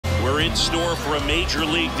We're in store for a major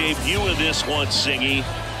league debut in this one, Singy.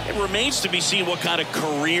 It remains to be seen what kind of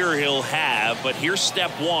career he'll have, but here's step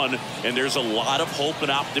one, and there's a lot of hope and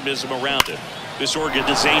optimism around it. This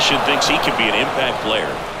organization thinks he can be an impact player.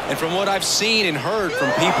 And from what I've seen and heard from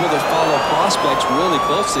people that follow prospects really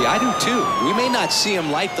closely, I do too. We may not see him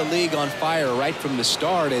light the league on fire right from the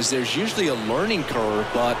start, as there's usually a learning curve,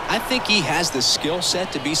 but I think he has the skill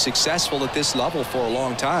set to be successful at this level for a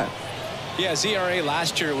long time. Yeah, his ERA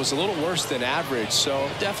last year was a little worse than average, so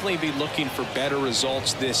definitely be looking for better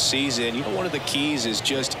results this season. You know, one of the keys is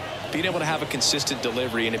just being able to have a consistent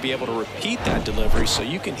delivery and to be able to repeat that delivery so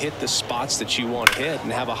you can hit the spots that you want to hit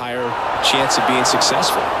and have a higher chance of being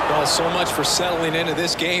successful. Well, so much for settling into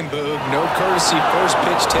this game, Boog. No courtesy first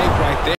pitch take right there.